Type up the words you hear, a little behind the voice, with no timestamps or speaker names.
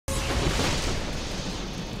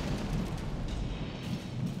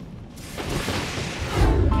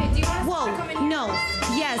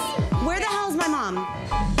mom.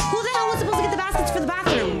 Who the hell was supposed to get the baskets for the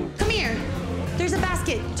bathroom? Come here. There's a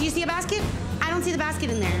basket. Do you see a basket? I don't see the basket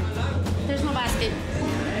in there. There's no basket.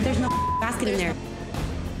 There's no basket in there.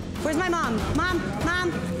 Where's my mom? Mom, mom,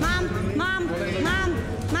 mom, mom, mom,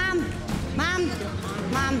 mom, mom,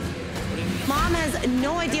 mom. Mom has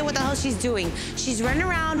no idea what the hell she's doing. She's running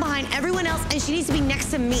around behind everyone else, and she needs to be next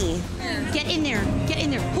to me. Get in there. Get in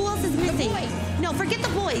there. Who else is missing? The boys. No, forget the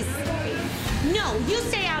boys. No, you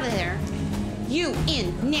stay out of there. You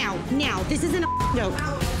in now, now. This isn't a joke.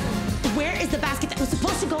 Where is the basket that was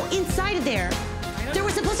supposed to go inside of there? There were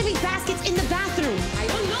supposed to be baskets in the bathroom. I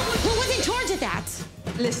don't know. Who was in charge of that?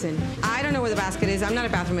 Listen, I don't know where the basket is. I'm not a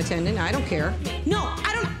bathroom attendant. I don't care. No,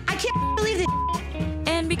 I can't believe this.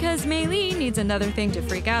 And because Mai-Lee needs another thing to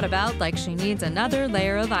freak out about, like she needs another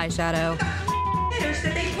layer of eyeshadow. Letters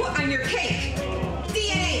that they put on your cake.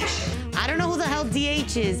 D&H. I don't know who the hell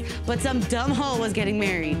DH is, but some dumb hoe was getting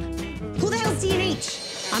married. Who the hell's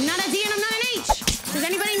D&H? I'm not a D and I'm not an H.